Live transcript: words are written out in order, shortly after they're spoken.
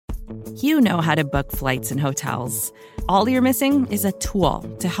You know how to book flights and hotels. All you're missing is a tool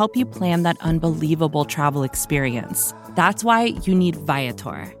to help you plan that unbelievable travel experience. That's why you need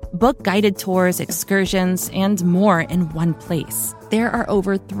Viator. Book guided tours, excursions, and more in one place. There are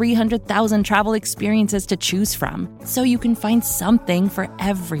over 300,000 travel experiences to choose from, so you can find something for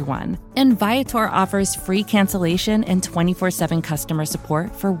everyone. And Viator offers free cancellation and 24/7 customer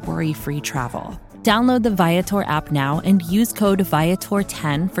support for worry-free travel. Download the Viator app now and use code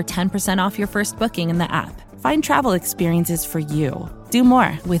Viator10 for 10% off your first booking in the app. Find travel experiences for you. Do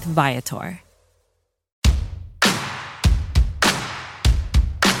more with Viator.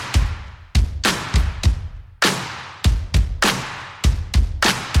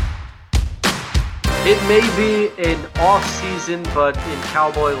 It may be an off-season, but in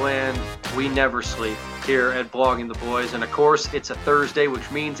Cowboy land, we never sleep here at Blogging the Boys. And of course, it's a Thursday,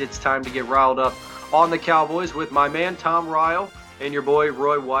 which means it's time to get riled up on the Cowboys with my man, Tom Ryle, and your boy,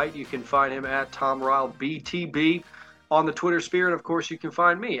 Roy White. You can find him at Tom Ryle BTB on the Twitter sphere. And of course, you can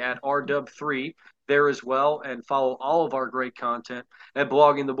find me at RDub3 there as well. And follow all of our great content at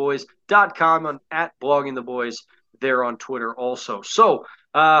bloggingtheboys.com and at bloggingtheboys there on Twitter also. So,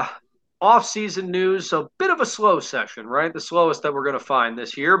 off-season news, a bit of a slow session, right? The slowest that we're going to find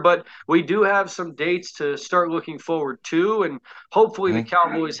this year, but we do have some dates to start looking forward to, and hopefully the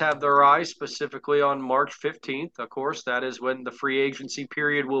Cowboys have their eyes specifically on March 15th. Of course, that is when the free agency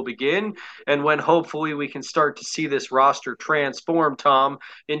period will begin, and when hopefully we can start to see this roster transform, Tom,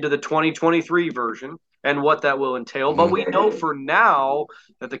 into the 2023 version and what that will entail. But we know for now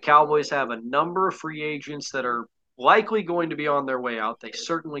that the Cowboys have a number of free agents that are likely going to be on their way out. They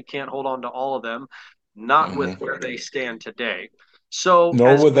certainly can't hold on to all of them, not with where they stand today. So,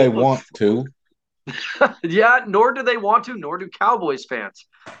 nor would they want to. Yeah, nor do they want to, nor do Cowboys fans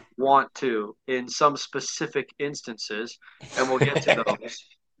want to in some specific instances, and we'll get to those.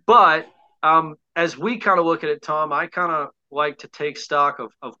 But as we kind of look at it, Tom, I kind of like to take stock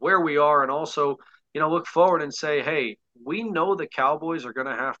of where we are and also, look forward and say, hey, we know the Cowboys are going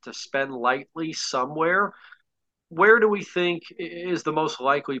to have to spend lightly somewhere. Where do we think is the most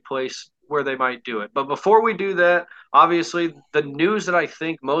likely place where they might do it? But before we do that, obviously, the news that I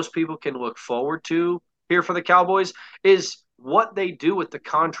think most people can look forward to here for the Cowboys is what they do with the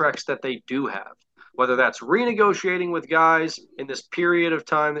contracts that they do have, whether that's renegotiating with guys in this period of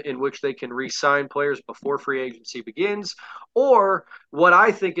time in which they can re-sign players before free agency begins, or what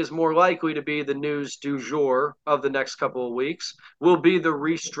I think is more likely to be the news du jour of the next couple of weeks will be the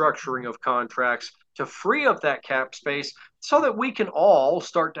restructuring of contracts to free up that cap space so that we can all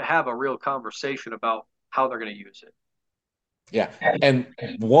start to have a real conversation about how they're going to use it. Yeah. And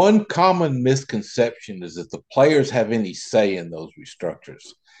one common misconception is that the players have any say in those restructures.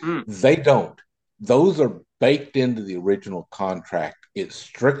 They don't. Those are baked into the original contract. It's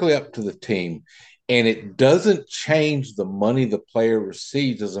strictly up to the team, and it doesn't change the money the player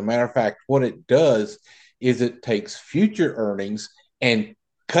receives. As a matter of fact, what it does is it takes future earnings and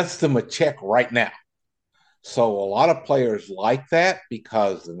cuts them a check right now. So a lot of players like that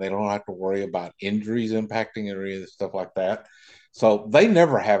because then they don't have to worry about injuries impacting or any of the stuff like that. So they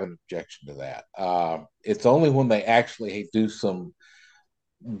never have an objection to that. It's only when they actually do some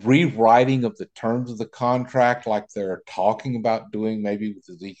rewriting of the terms of the contract, like they're talking about doing maybe with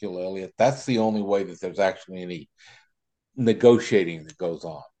Ezekiel Elliott. That's the only way that there's actually any negotiating that goes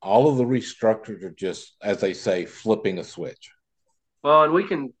on. All of the restructures are just, as they say, flipping a switch. Well, and we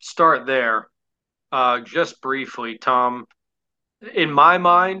can start there. Just briefly, Tom, in my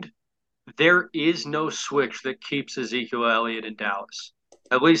mind, there is no switch that keeps Ezekiel Elliott in Dallas,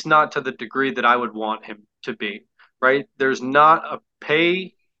 at least not to the degree that I would want him to be, right? There's not a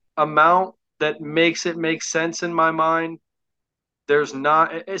pay amount that makes it make sense in my mind. There's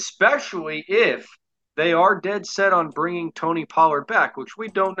not, especially if they are dead set on bringing Tony Pollard back, which we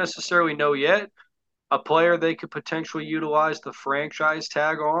don't necessarily know yet. A player they could potentially utilize the franchise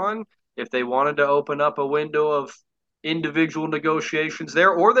tag on if they wanted to open up a window of individual negotiations there,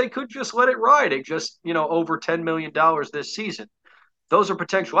 or they could just let it ride at just, over $10 million this season. Those are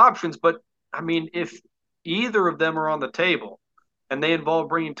potential options. But, I mean, if either of them are on the table and they involve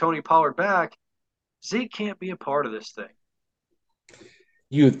bringing Tony Pollard back, Zeke can't be a part of this thing.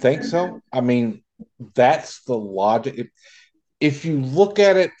 You would think so. I mean, that's the logic. If you look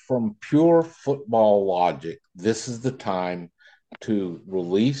at it from pure football logic, this is the time to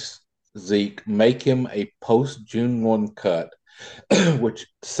release Zeke, make him a post-June 1 cut, which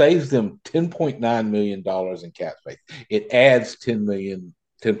saves them $10.9 million in cap space. It adds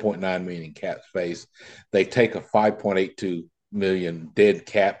 $10.9 million in cap space. They take a $5.82 million dead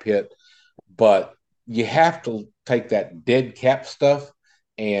cap hit, but you have to take that dead cap stuff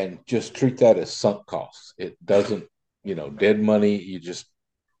and just treat that as sunk costs. It doesn't, dead money. You just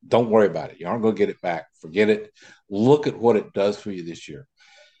don't worry about it. You aren't going to get it back. Forget it. Look at what it does for you this year.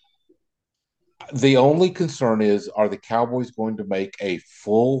 The only concern is, are the Cowboys going to make a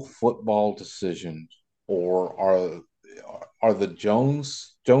full football decision, or are the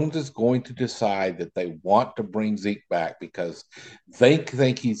Joneses going to decide that they want to bring Zeke back because they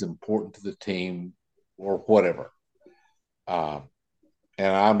think he's important to the team or whatever? And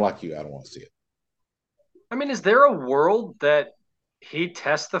I'm like you, I don't want to see it. I mean, is there a world that he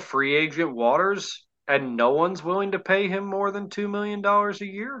tests the free agent waters and no one's willing to pay him more than $2 million a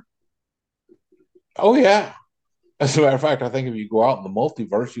year? Oh yeah. As a matter of fact, I think if you go out in the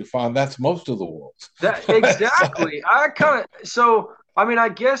multiverse, you find that's most of the worlds. That exactly. I kind of so. I mean, I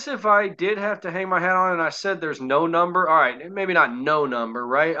guess if I did have to hang my hat on, and I said there's no number, all right, maybe not no number,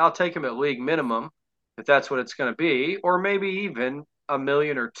 right? I'll take him at league minimum if that's what it's going to be, or maybe even a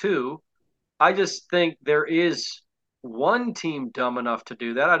million or two. I just think there is one team dumb enough to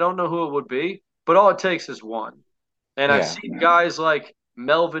do that. I don't know who it would be, but all it takes is one. And I've Yeah. seen guys like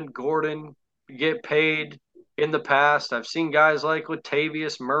Melvin Gordon get paid in the past. I've seen guys like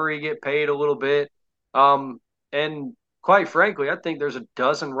Latavius Murray get paid a little bit. And quite frankly, I think there's a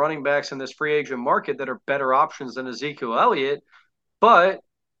dozen running backs in this free agent market that are better options than Ezekiel Elliott, but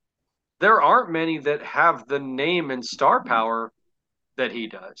there aren't many that have the name and star power that he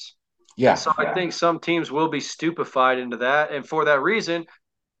does. And Yeah. so I think some teams will be stupefied into that. And for that reason,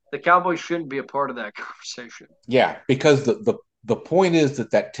 the Cowboys shouldn't be a part of that conversation. Yeah, because the point is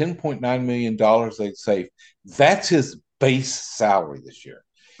that $10.9 million they save, that's his base salary this year.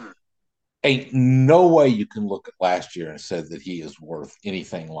 Ain't no way you can look at last year and say that he is worth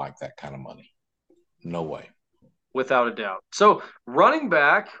anything like that kind of money. No way. Without a doubt. So running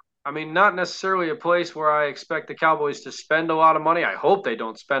back, I mean, not necessarily a place where I expect the Cowboys to spend a lot of money. I hope they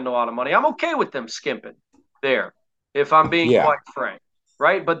don't spend a lot of money. I'm okay with them skimping there, if I'm being Yeah. quite frank,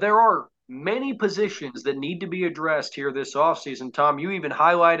 right? But there are many positions that need to be addressed here this offseason. Tom, you even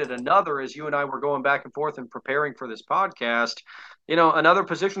highlighted another as you and I were going back and forth and preparing for this podcast. Another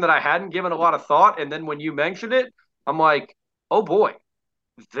position that I hadn't given a lot of thought. And then when you mentioned it, I'm like, oh boy,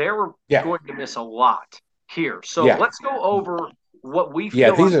 they're Yeah. going to miss a lot here. So Yeah. let's go over what we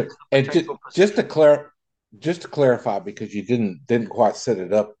Yeah, feel these like are, is the and potential just to clarify, because you didn't quite set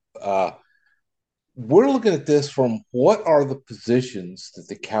it up. We're looking at this from what are the positions that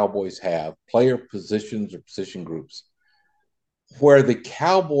the Cowboys have, player positions or position groups, where the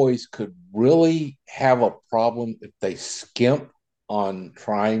Cowboys could really have a problem if they skimp on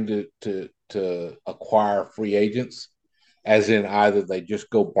trying to acquire free agents, as in either they just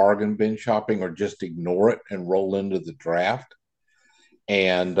go bargain bin shopping or just ignore it and roll into the draft.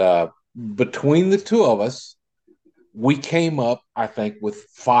 And between the two of us, we came up, I think, with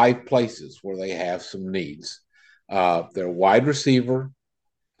 5 places where they have some needs. Their wide receiver,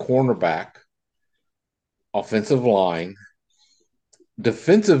 cornerback, offensive line,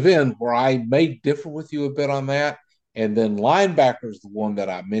 defensive end, where I may differ with you a bit on that, and then linebacker is the one that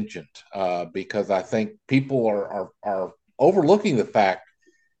I mentioned, because I think people are overlooking the fact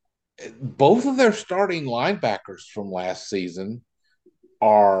both of their starting linebackers from last season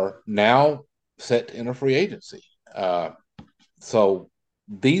are now set to enter free agency. So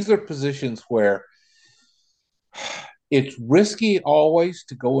these are positions where it's risky always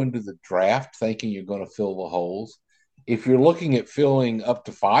to go into the draft thinking you're going to fill the holes. If you're looking at filling up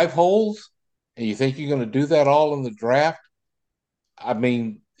to 5 holes and you think you're going to do that all in the draft, I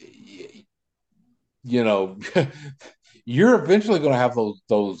mean, you're eventually going to have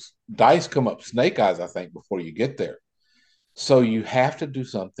those dice come up snake eyes, I think, before you get there. So you have to do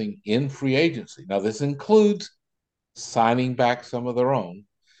something in free agency. Now, this includes signing back some of their own.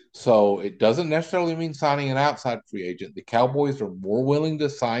 So it doesn't necessarily mean signing an outside free agent. The Cowboys are more willing to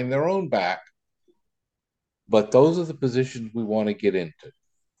sign their own back, but those are the positions we want to get into.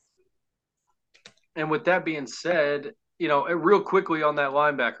 And with that being said, real quickly on that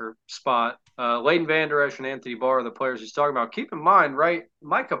linebacker spot, Leighton Vander Esch and Anthony Barr are the players he's talking about. Keep in mind, right,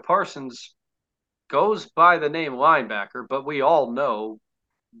 Micah Parsons goes by the name linebacker, but we all know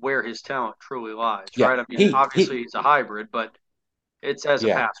where his talent truly lies, Yeah, right? I mean, obviously he's a hybrid, but it's as a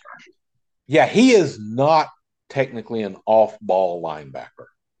yeah, pass rusher. yeah. He is not technically an off-ball linebacker.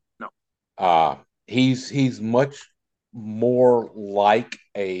 No, he's much more like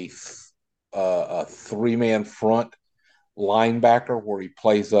a 3-man front linebacker where he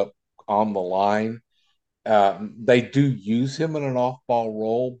plays up on the line. They do use him in an off-ball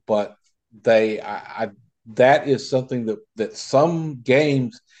role, but that is something that some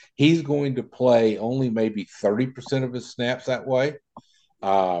games he's going to play only maybe 30% of his snaps that way.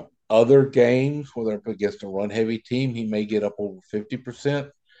 Other games, whether up against a run-heavy team, he may get up over 50%.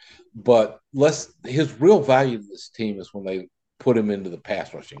 But his real value to this team is when they put him into the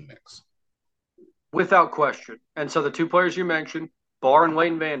pass rushing mix. Without question. And so the two players you mentioned, Barr and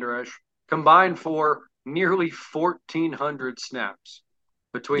Leighton Vander Esch, combined for nearly 1,400 snaps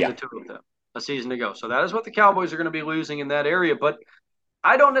between the two of them a season ago. So that is what the Cowboys are going to be losing in that area. But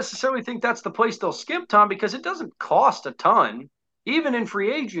I don't necessarily think that's the place they'll skip, Tom, because it doesn't cost a ton, even in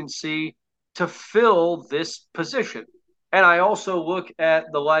free agency, to fill this position. And I also look at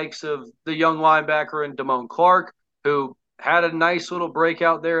the likes of the young linebacker and Damone Clark, who had a nice little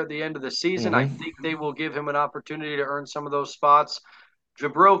breakout there at the end of the season. I think they will give him an opportunity to earn some of those spots.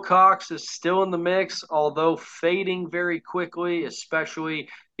 Jabril Cox is still in the mix, although fading very quickly, especially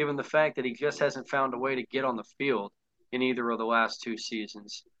given the fact that he just hasn't found a way to get on the field in either of the last two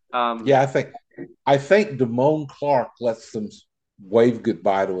seasons. Yeah, I think Damone Clark lets them wave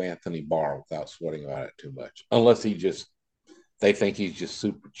goodbye to Anthony Barr without sweating about it too much, unless they think he's just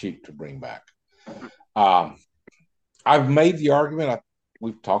super cheap to bring back. I've made the argument.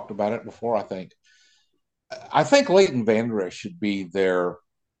 We've talked about it before. I think Leighton Vander Esch should be their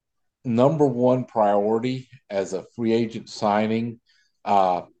number one priority as a free agent signing,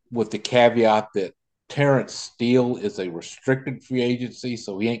 with the caveat that Terrence Steele is a restricted free agency,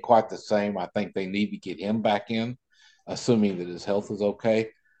 so he ain't quite the same. I think they need to get him back in, assuming that his health is okay.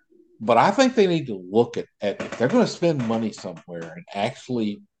 But I think they need to look at if they're going to spend money somewhere and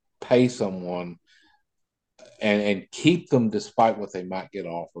actually pay someone and keep them despite what they might get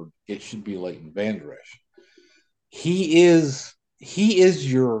offered, it should be Leighton Vander Esch. He is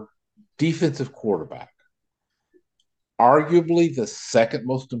your defensive quarterback, arguably the second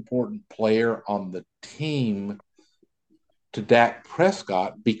most important player on the team to Dak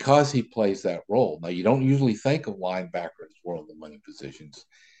Prescott because he plays that role. Now, you don't usually think of linebacker as one of the money positions.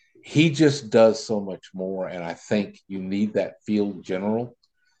 He just does so much more, and I think you need that field general.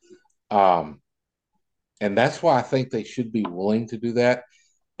 And that's why I think they should be willing to do that.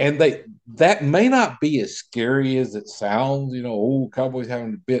 And that may not be as scary as it sounds, Cowboys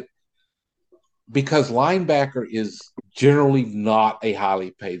having to bid, because linebacker is generally not a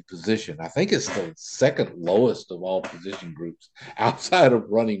highly paid position. I think it's the second lowest of all position groups outside of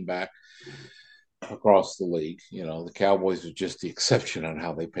running back across the league. The Cowboys are just the exception on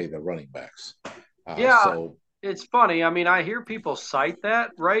how they pay their running backs. So it's funny. I mean, I hear people cite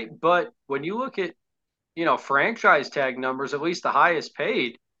that, right? But when you look at, franchise tag numbers, at least the highest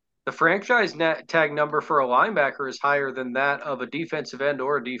paid, the franchise tag number for a linebacker is higher than that of a defensive end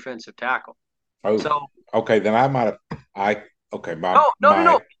or a defensive tackle. Oh, so okay, then I might have. Okay,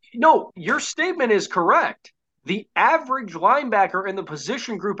 no. Your statement is correct. The average linebacker in the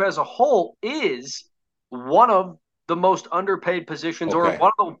position group as a whole is one of the most underpaid positions, or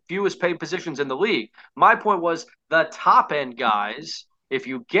one of the fewest paid positions in the league. My point was the top end guys, if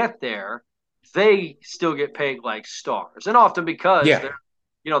you get there, they still get paid like stars, and often because they're,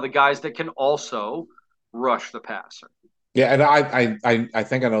 the guys that can also rush the passer. Yeah, and I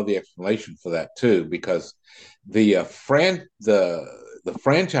think I know the explanation for that too, because the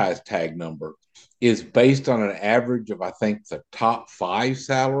franchise tag number is based on an average of, I think, the top 5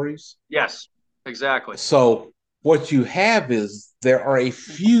 salaries. Yes, exactly. So what you have is there are a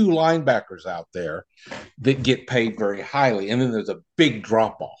few linebackers out there that get paid very highly, and then there's a big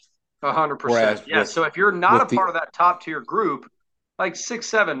drop off. 100%. Yeah. So if you're not a part of that top tier group, like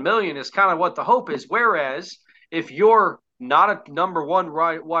 6-7 million is kind of what the hope is. Whereas if you're not a number one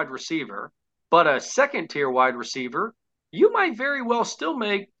wide receiver, but a second tier wide receiver, you might very well still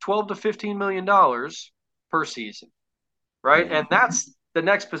make $12 to $15 million per season, right? And that's the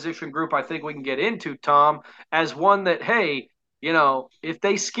next position group I think we can get into, Tom, as one that, hey, if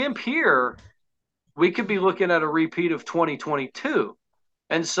they skimp here, we could be looking at a repeat of 2022.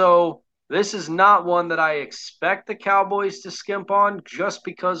 And so this is not one that I expect the Cowboys to skimp on just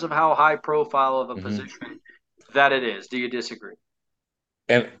because of how high profile of a position that it is. Do you disagree?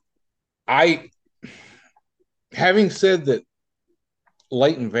 And having said that,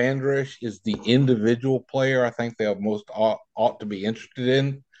 Leighton Vander Esch is the individual player I think they most ought to be interested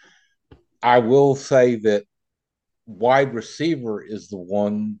in. I will say that wide receiver is the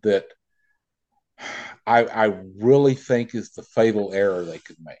one that I really think is the fatal error they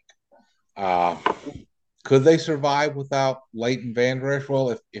could make. Could they survive without Leighton Vander Esch?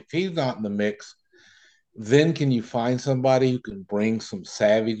 Well, if he's not in the mix, then can you find somebody who can bring some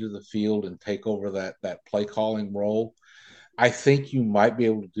savvy to the field and take over that play calling role? I think you might be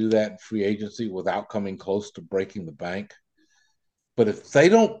able to do that in free agency without coming close to breaking the bank. But if they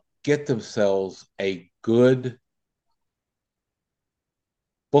don't get themselves a good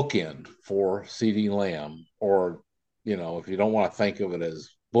bookend for CeeDee Lamb, or, if you don't want to think of it as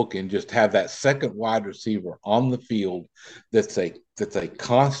bookend, just have that second wide receiver on the field that's a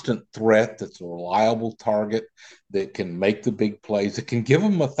constant threat, that's a reliable target, that can make the big plays, that can give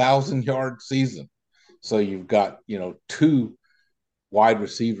them 1,000-yard season. So you've got, two wide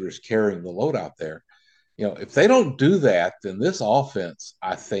receivers carrying the load out there. If they don't do that, then this offense,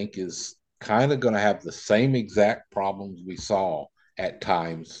 I think, is kind of going to have the same exact problems we saw at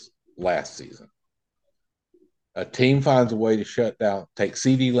times last season. A team finds a way to shut down, take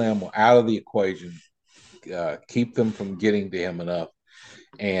CeeDee Lamb out of the equation, keep them from getting to him enough,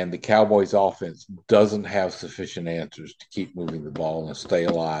 and the Cowboys offense doesn't have sufficient answers to keep moving the ball and stay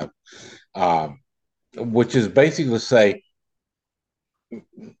alive, which is basically to say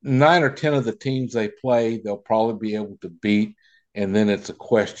 9 or 10 of the teams they play, they'll probably be able to beat, and then it's a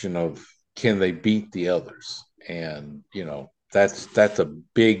question of, can they beat the others? And, that's a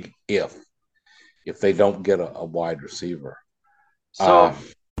big if they don't get a wide receiver. So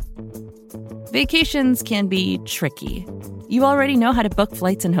vacations can be tricky. You already know how to book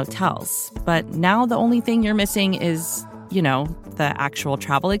flights and hotels, but now the only thing you're missing is, the actual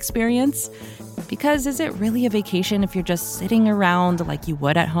travel experience. Because is it really a vacation if you're just sitting around like you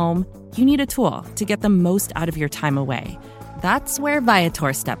would at home? You need a tool to get the most out of your time away. That's where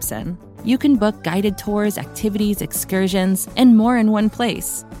Viator steps in. You can book guided tours, activities, excursions, and more in one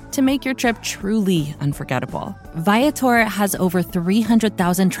place to make your trip truly unforgettable. Viator has over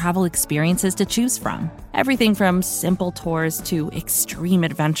 300,000 travel experiences to choose from. Everything from simple tours to extreme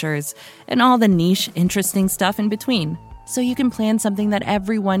adventures and all the niche, interesting stuff in between. So you can plan something that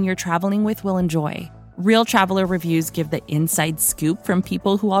everyone you're traveling with will enjoy. Real traveler reviews give the inside scoop from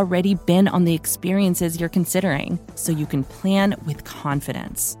people who already been on the experiences you're considering, so you can plan with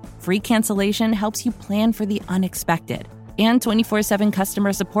confidence. Free cancellation helps you plan for the unexpected. And 24/7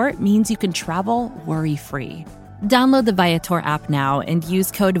 customer support means you can travel worry-free. Download the Viator app now and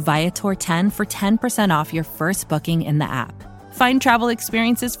use code Viator10 for 10% off your first booking in the app. Find travel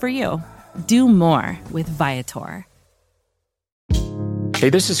experiences for you. Do more with Viator. Hey,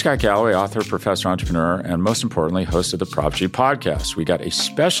 this is Scott Galloway, author, professor, entrepreneur, and most importantly, host of the Prop G podcast. We got a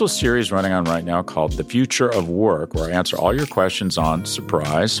special series running on right now called The Future of Work, where I answer all your questions on,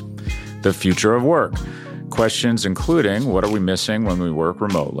 surprise, the future of work. Questions including, what are we missing when we work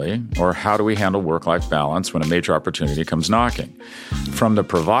remotely? Or how do we handle work-life balance when a major opportunity comes knocking? From the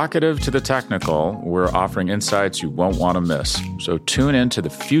provocative to the technical, we're offering insights you won't want to miss. So tune in to The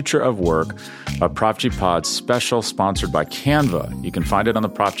Future of Work, a Prop G Pod special sponsored by Canva. You can find it on the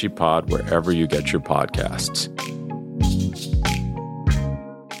Prop G Pod wherever you get your podcasts.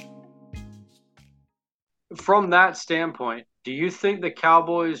 from that standpoint, do you think the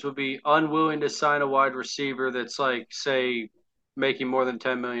Cowboys would be unwilling to sign a wide receiver that's like, say, making more than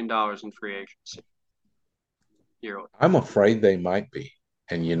 $10 million in free agency yearly? I'm afraid they might be.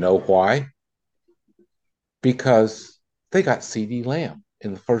 And you know why? Because they got CeeDee Lamb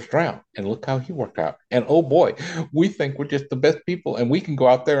in the first round. And look how he worked out. And oh boy, we think we're just the best people and we can go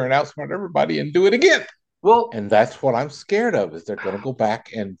out there and outsmart everybody and do it again. Well, and that's what I'm scared of, is they're going to go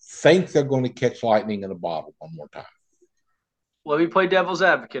back and think they're going to catch lightning in a bottle one more time. Let me play devil's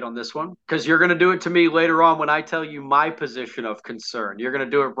advocate on this one, because you're going to do it to me later on when I tell you my position of concern. You're going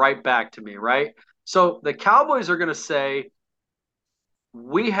to do it right back to me, right? So the Cowboys are going to say,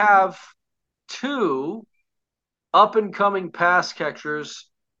 we have two up-and-coming pass catchers,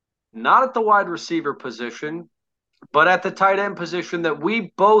 not at the wide receiver position, but at the tight end position that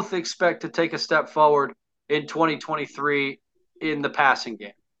we both expect to take a step forward in 2023 in the passing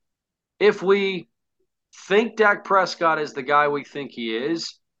game. If we think Dak Prescott is the guy we think he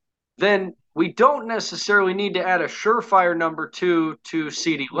is, then we don't necessarily need to add a surefire number 2 to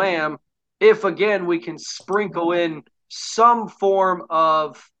CeeDee Lamb if, again, we can sprinkle in some form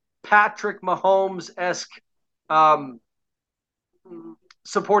of Patrick Mahomes-esque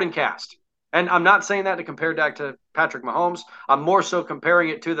supporting cast. And I'm not saying that to compare Dak to Patrick Mahomes. I'm more so comparing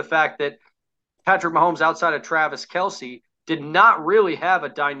it to the fact that Patrick Mahomes, outside of Travis Kelce, did not really have a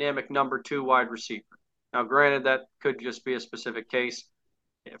dynamic number 2 wide receiver. Now, granted, that could just be a specific case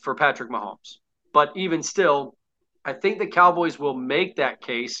for Patrick Mahomes. But even still, I think the Cowboys will make that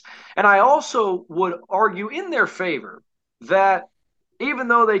case. And I also would argue in their favor that even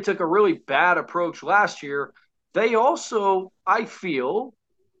though they took a really bad approach last year, they also, I feel,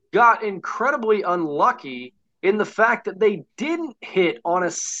 got incredibly unlucky in the fact that they didn't hit on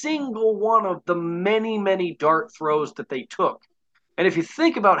a single one of the many, many dart throws that they took. And if you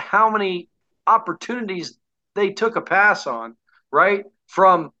think about how many opportunities they took a pass on, right?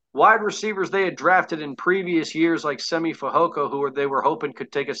 From wide receivers they had drafted in previous years, like Semi Fehoko, they were hoping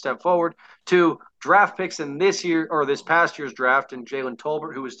could take a step forward, to draft picks in this year or this past year's draft, and Jalen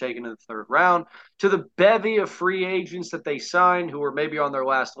Tolbert, who was taken in the third round, to the bevy of free agents that they signed who were maybe on their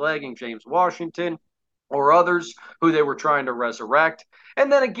last leg, in James Washington or others who they were trying to resurrect.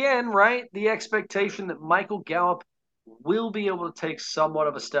 And then again, right, the expectation that Michael Gallup will be able to take somewhat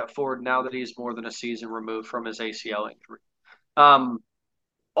of a step forward now that he's more than a season removed from his ACL injury.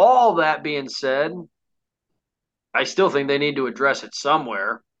 All that being said, I still think they need to address it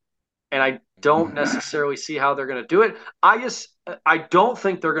somewhere, and I don't necessarily see how they're going to do it. I don't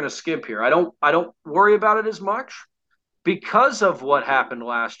think they're going to skimp here. I don't worry about it as much because of what happened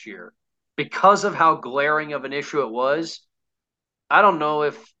last year, because of how glaring of an issue it was. I don't know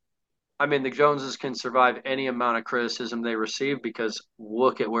if the Joneses can survive any amount of criticism they receive because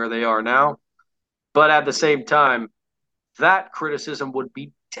look at where they are now. But at the same time, that criticism would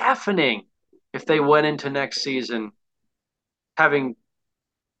be deafening if they went into next season having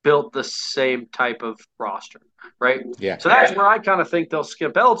built the same type of roster, right? Yeah. So that's where I kind of think they'll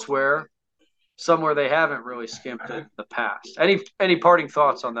skimp elsewhere, somewhere they haven't really skimped in the past. Any parting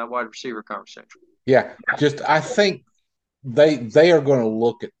thoughts on that wide receiver conversation? Yeah, just I think they are going to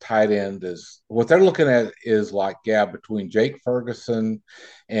look at tight end as what they're looking at is like, yeah, between Jake Ferguson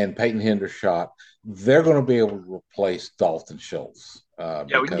and Peyton Hendershot, they're going to be able to replace Dalton Schultz.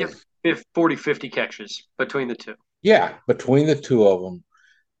 We can get 40, 50 catches between the two. Yeah, between the two of them.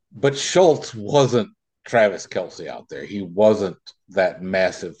 But Schultz wasn't Travis Kelce out there. He wasn't that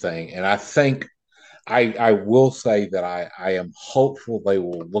massive thing. And I think I will say that I am hopeful they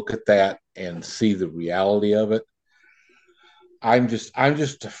will look at that and see the reality of it. I'm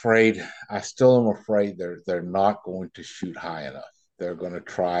just afraid. I still am afraid they're not going to shoot high enough. They're going to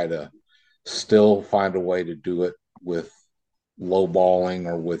try to still find a way to do it with low balling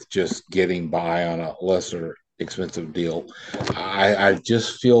or with just getting by on a lesser expensive deal. I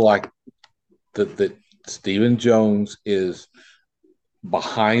just feel like that Stephen Jones is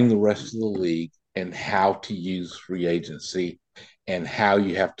behind the rest of the league in how to use free agency and how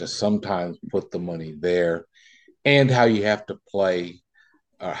you have to sometimes put the money there and how you have to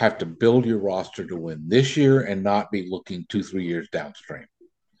have to build your roster to win this year and not be looking 2-3 years downstream.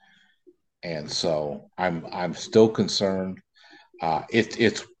 And so I'm still concerned. It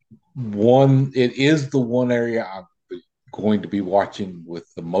is the one area I'm going to be watching with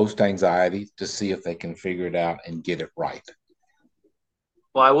the most anxiety to see if they can figure it out and get it right.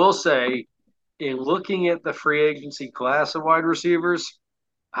 Well, I will say, in looking at the free agency class of wide receivers,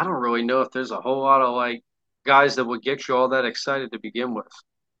 I don't really know if there's a whole lot of guys that would get you all that excited to begin with,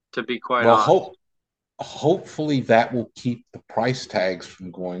 to be quite honest. Hopefully that will keep the price tags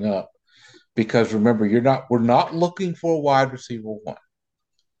from going up, because remember, we're not looking for a wide receiver 1.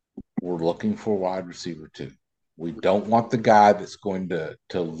 We're looking for a wide receiver 2. We don't want the guy that's going to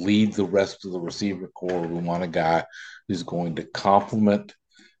lead the rest of the receiver core. We want a guy who's going to complement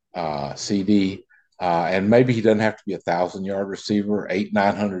CD. And maybe he doesn't have to be 1,000-yard receiver.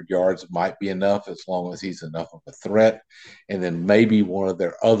 800-900 yards might be enough as long as he's enough of a threat. And then maybe one of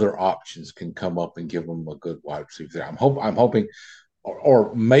their other options can come up and give them a good wide receiver. I'm hoping,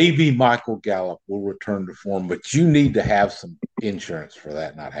 or maybe Michael Gallup will return to form, but you need to have some insurance for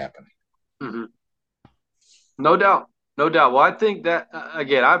that not happening. Mm-hmm. No doubt. Well, I think that,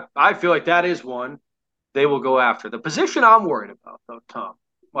 again, I feel like that is one they will go after. The position I'm worried about, though, Tom,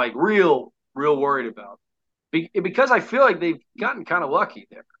 real worried about, because I feel like they've gotten kind of lucky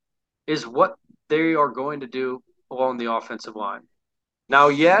there, is what they are going to do along the offensive line. Now,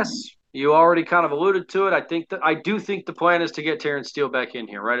 yes, you already kind of alluded to it. I do think the plan is to get Terrence Steele back in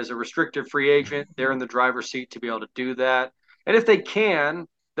here, right? As a restricted free agent, they're in the driver's seat to be able to do that. And if they can,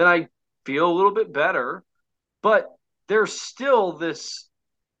 then I feel a little bit better. But there's still this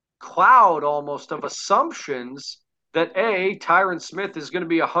cloud almost of assumptions that Tyron Smith is going to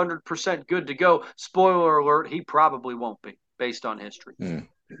be 100% good to go. Spoiler alert, he probably won't be based on history.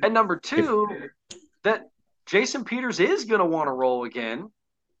 And number 2, that Jason Peters is going to want to roll again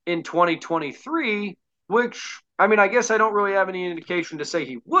in 2023, which, I guess I don't really have any indication to say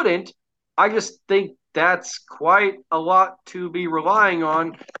he wouldn't. I just think that's quite a lot to be relying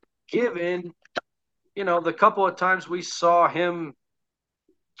on, given, the couple of times we saw him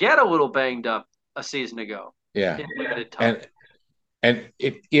get a little banged up a season ago. Yeah. And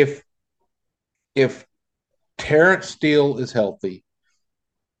if Terrence Steele is healthy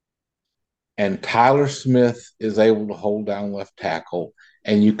and Tyler Smith is able to hold down left tackle,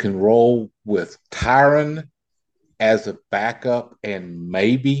 and you can roll with Tyron as a backup and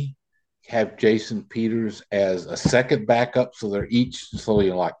maybe have Jason Peters as a second backup, so they're each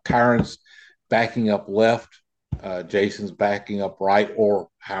like Tyron's backing up left, Jason's backing up right, or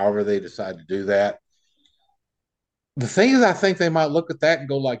however they decide to do that. The thing is, I think they might look at that and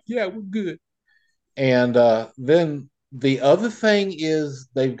go like, "Yeah, we're good." And then the other thing is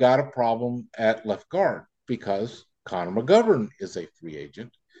they've got a problem at left guard because Connor McGovern is a free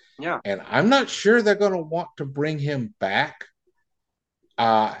agent. Yeah. And I'm not sure they're going to want to bring him back.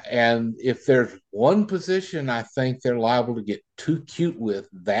 And if there's one position I think they're liable to get too cute with,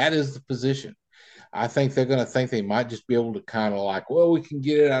 that is the position. I think they're going to think they might just be able to kind of like, well, we can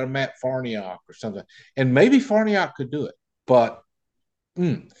get it out of Matt Farniok or something. And maybe Farniok could do it. But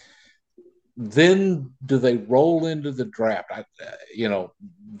then do they roll into the draft?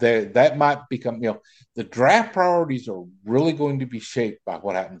 That might become, the draft priorities are really going to be shaped by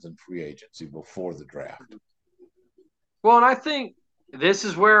what happens in free agency before the draft. Well, and I think this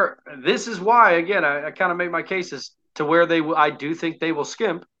is why, again, I kind of make my cases to where I do think they will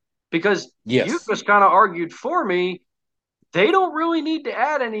skimp, because you just kind of argued for me. They don't really need to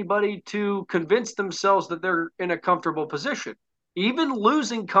add anybody to convince themselves that they're in a comfortable position. Even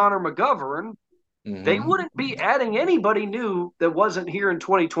losing Connor McGovern, they wouldn't be adding anybody new that wasn't here in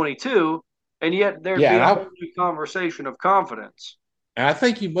 2022, and yet there'd be a whole new conversation of confidence. And I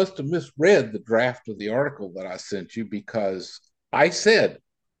think you must have misread the draft of the article that I sent you, because I said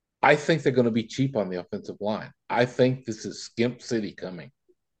I think they're going to be cheap on the offensive line. I think this is Skimp City coming.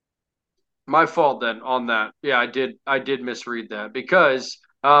 My fault then on that. Yeah, I did misread that, because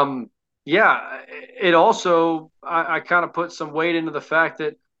it also I kind of put some weight into the fact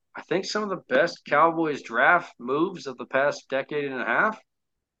that I think some of the best Cowboys draft moves of the past decade and a half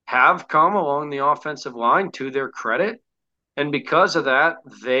have come along the offensive line, to their credit. And because of that,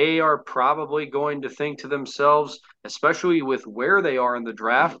 they are probably going to think to themselves, especially with where they are in the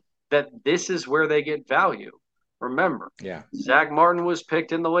draft, that this is where they get value. Remember, Zach Martin was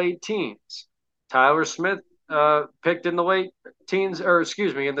picked in the late teens. Tyler Smith picked in the late teens, in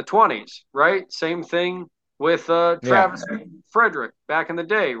the 20s, right? Same thing with Travis Frederick back in the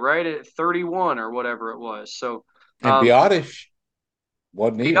day, right? At 31 or whatever it was. So, and Biotish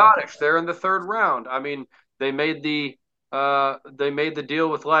wasn't either. Biotish, they're in the third round. I mean, they made the deal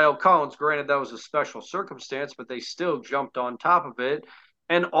with Lyle Collins. Granted, that was a special circumstance, but they still jumped on top of it.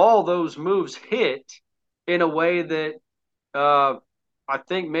 And all those moves hit in a way that I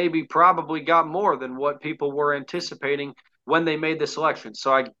think maybe probably got more than what people were anticipating when they made the selection.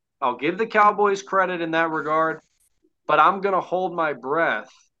 So I'll give the Cowboys credit in that regard, but I'm going to hold my breath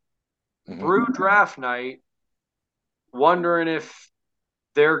through draft night, wondering if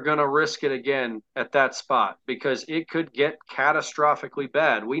they're going to risk it again at that spot, because it could get catastrophically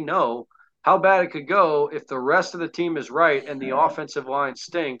bad. We know how bad it could go if the rest of the team is right and the offensive line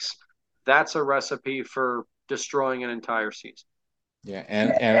stinks. That's a recipe for destroying an entire season. Yeah,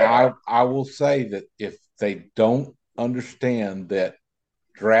 and I will say that if they don't understand that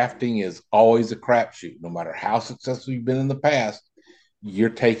drafting is always a crapshoot, no matter how successful you've been in the past, you're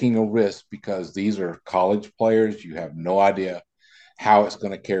taking a risk, because these are college players. You have no idea how it's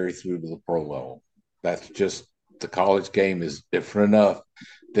going to carry through to the pro level. That's just, the college game is different enough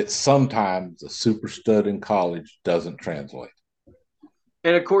that sometimes a super stud in college doesn't translate.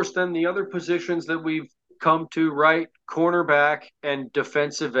 And of course, then the other positions that we've come to, right? Cornerback and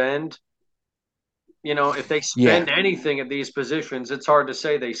defensive end. If they spend anything at these positions, it's hard to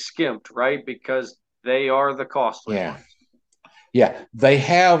say they skimped, right? Because they are the costly ones. Yeah, they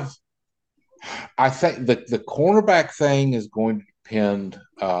have. I think the cornerback thing is going to depend.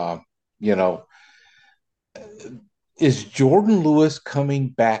 Is Jordan Lewis coming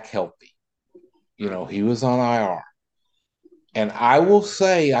back healthy? He was on IR. And I will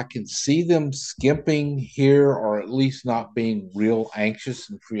say I can see them skimping here, or at least not being real anxious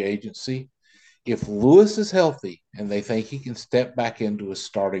in free agency. If Lewis is healthy and they think he can step back into a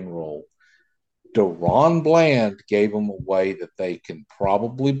starting role, DeRon Bland gave them a way that they can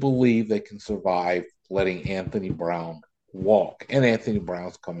probably believe they can survive letting Anthony Brown walk. And Anthony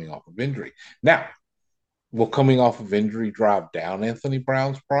Brown's coming off of injury. Now, will coming off of injury drive down Anthony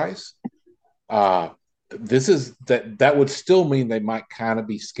Brown's price? That would still mean they might kind of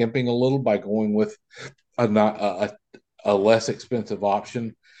be skimping a little by going with a less expensive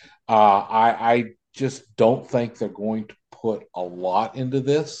option. I just don't think they're going to put a lot into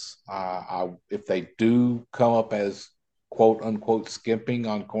this. If they do come up as quote unquote skimping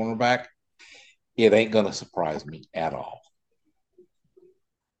on cornerback, it ain't going to surprise me at all.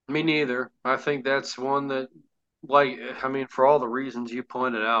 Me neither. I think that's one that, for all the reasons you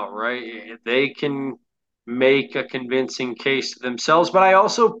pointed out, right? They can make a convincing case to themselves, but I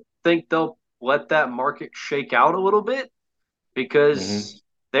also think they'll let that market shake out a little bit Mm-hmm. because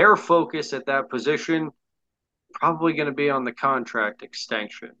their focus at that position probably going to be on the contract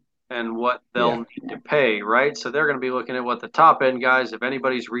extension and what they'll Yeah. need to pay, right? So they're going to be looking at what the top end guys, if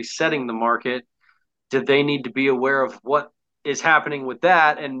anybody's resetting the market, did they need to be aware of what is happening with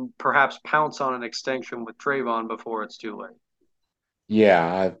that and perhaps pounce on an extension with Trayvon before it's too late?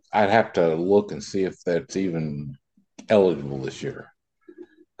 Yeah, I'd have to look and see if that's even eligible this year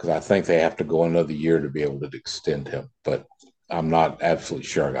because I think they have to go another year to be able to extend him. But I'm not absolutely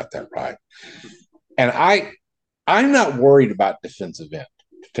sure I got that right. And I'm not worried about defensive end,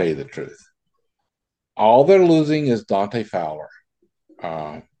 to tell you the truth. All they're losing is Dante Fowler,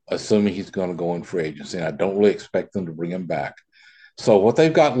 assuming he's going to go in free agency. And I don't really expect them to bring him back. So what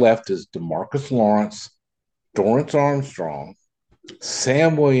they've got left is Demarcus Lawrence, Dorrance Armstrong,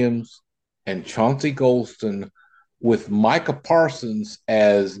 Sam Williams, and Chauncey Golston, with Micah Parsons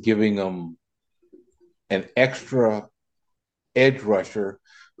as giving them an extra edge rusher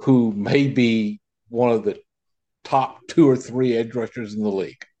who may be one of the top 2 or 3 edge rushers in the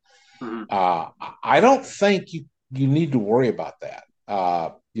league. Mm-hmm. I don't think you need to worry about that.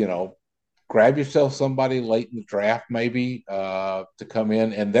 Grab yourself somebody late in the draft, maybe to come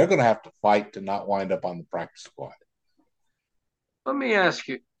in, and they're going to have to fight to not wind up on the practice squad. Let me ask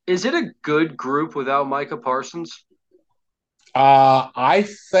you, is it a good group without Micah Parsons? I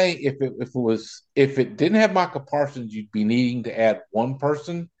think if it didn't have Micah Parsons, you'd be needing to add one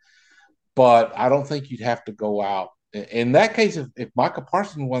person, but I don't think you'd have to go out. In that case, if Micah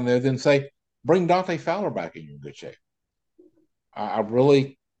Parsons won there, then say bring Dante Fowler back and you're in good shape. I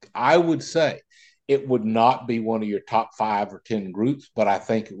would say it would not be one of your top 5 or 10 groups, but I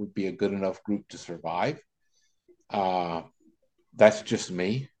think it would be a good enough group to survive. That's just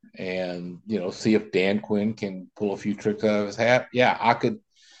me. And, see if Dan Quinn can pull a few tricks out of his hat. Yeah, I could.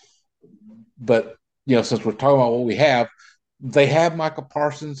 But, since we're talking about what we have, they have Michael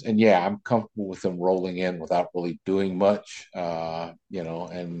Parsons, and yeah, I'm comfortable with them rolling in without really doing much.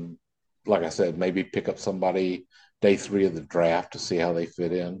 And like I said, maybe pick up somebody day 3 of the draft to see how they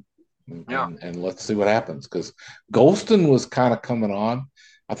fit in. And let's see what happens, because Golston was kind of coming on.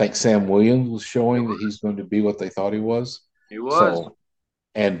 I think Sam Williams was showing that he's going to be what they thought he was. He was. So,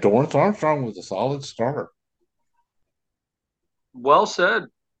 and Dorrance Armstrong was a solid starter. Well said.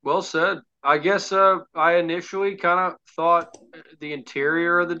 Well said. I guess I initially kind of thought the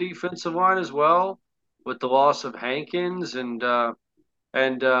interior of the defensive line as well, with the loss of Hankins and who's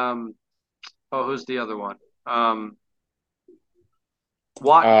the other one?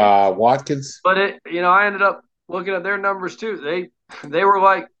 Watkins. Watkins. But I ended up looking at their numbers too. They were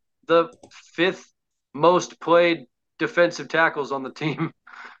like the 5th most played defensive tackles on the team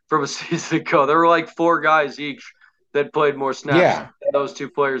from a season ago. There were like 4 guys each that played more snaps than those 2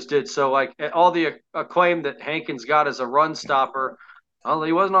 players did. So, like, all the acclaim that Hankins got as a run stopper, well,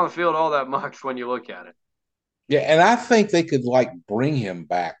 he wasn't on the field all that much when you look at it. Yeah, and I think they could, bring him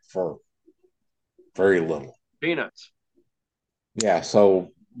back for very little. Peanuts. Yeah, so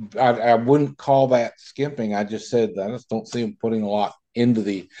I wouldn't call that skimping. I just said I just don't see him putting a lot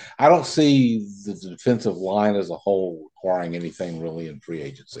into I don't see the defensive line as a whole requiring anything really in free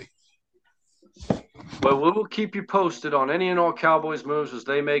agency. But we will keep you posted on any and all Cowboys moves as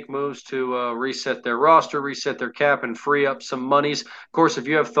they make moves to reset their roster, reset their cap, and free up some monies. Of course, if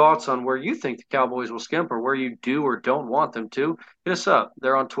you have thoughts on where you think the Cowboys will skimp or where you do or don't want them to, hit us up.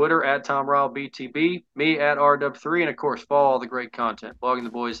 They're on Twitter at TomRyleBTB, me at RW3, and of course, follow all the great content,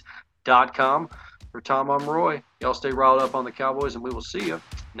 bloggingtheboys.com. For Tom, I'm Roy. Y'all stay riled up on the Cowboys, and we will see you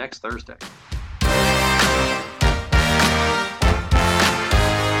next Thursday.